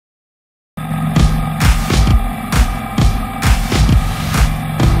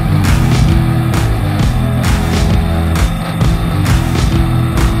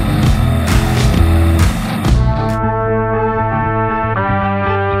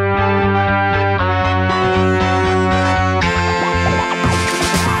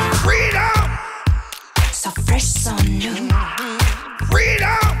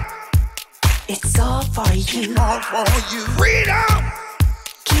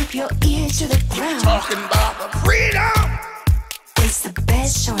keep your ear to the ground. Talking about the freedom. It's the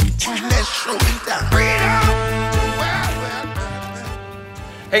best show in town. Best show in town. Freedom.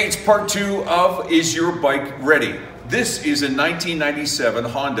 Hey, it's part 2 of Is Your Bike Ready? This is a 1997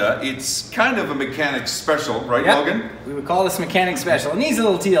 Honda. It's kind of a mechanic special, right, Yep. Logan? We would call this mechanic special. It needs a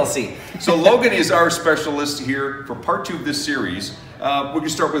little TLC. So Logan is our specialist here for part 2 of this series. We're going to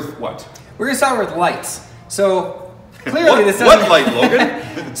start with what? We're going to start with lights. So clearly this doesn't... What light,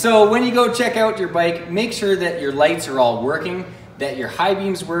 Logan? So when you go check out your bike, make sure that your lights are all working, that your high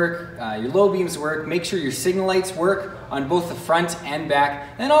beams work, your low beams work. Make sure your signal lights work on both the front and back.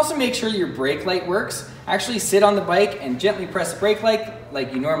 And then also make sure your brake light works. Actually sit on the bike and gently press the brake light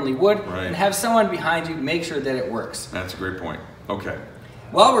like you normally would, right, and have someone behind you make sure that it works. That's a great point. Okay.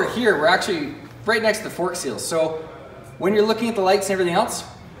 While we're here, we're actually right next to the fork seals. So when you're looking at the lights and everything else,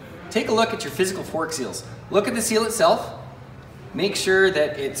 take a look at your physical fork seals. Look at the seal itself. Make sure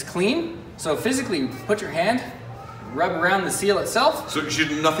that it's clean. So physically, put your hand, rub around the seal itself. So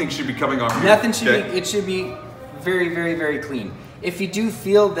nothing should be coming off here? Nothing should be, it should be very, very, very clean. If you do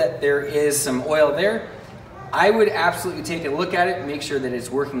feel that there is some oil there, I would absolutely take a look at it, make sure that it's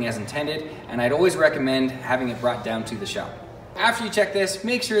working as intended, and I'd always recommend having it brought down to the shop. After you check this,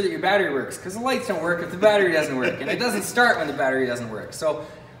 make sure that your battery works, because the lights don't work if the battery doesn't work, and it doesn't start when the battery doesn't work. So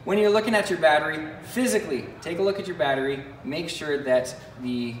when you're looking at your battery, physically take a look at your battery, make sure that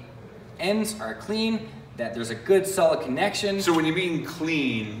the ends are clean, that there's a good solid connection. So when you mean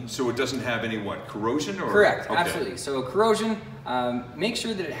clean, so it doesn't have any what, corrosion? Or? Correct, okay, absolutely. So corrosion, make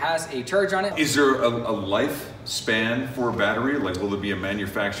sure that it has a charge on it. Is there a lifespan for a battery? Like, will there be a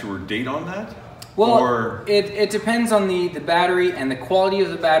manufacturer date on that? Well, or... it depends on the battery and the quality of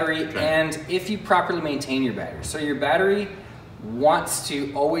the battery, okay, and if you properly maintain your battery. So your battery wants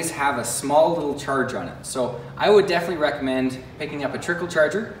to always have a small little charge on it. So I would definitely recommend picking up a trickle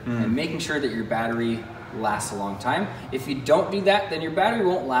charger and making sure that your battery lasts a long time. If you don't do that, then your battery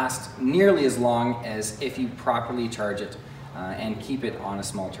won't last nearly as long as if you properly charge it and keep it on a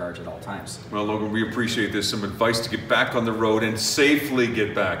small charge at all times. Well, Logan, we appreciate this. Some advice to get back on the road and safely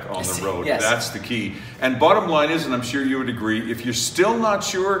get back on the road. Yes. That's the key. And bottom line is, and I'm sure you would agree, if you're still not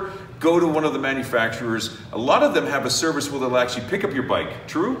sure, go to one of the manufacturers. A lot of them have a service where they'll actually pick up your bike.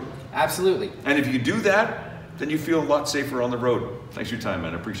 True? Absolutely. And if you do that, then you feel a lot safer on the road. Thanks for your time,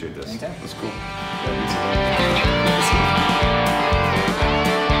 man. I appreciate this. Anytime. That's cool.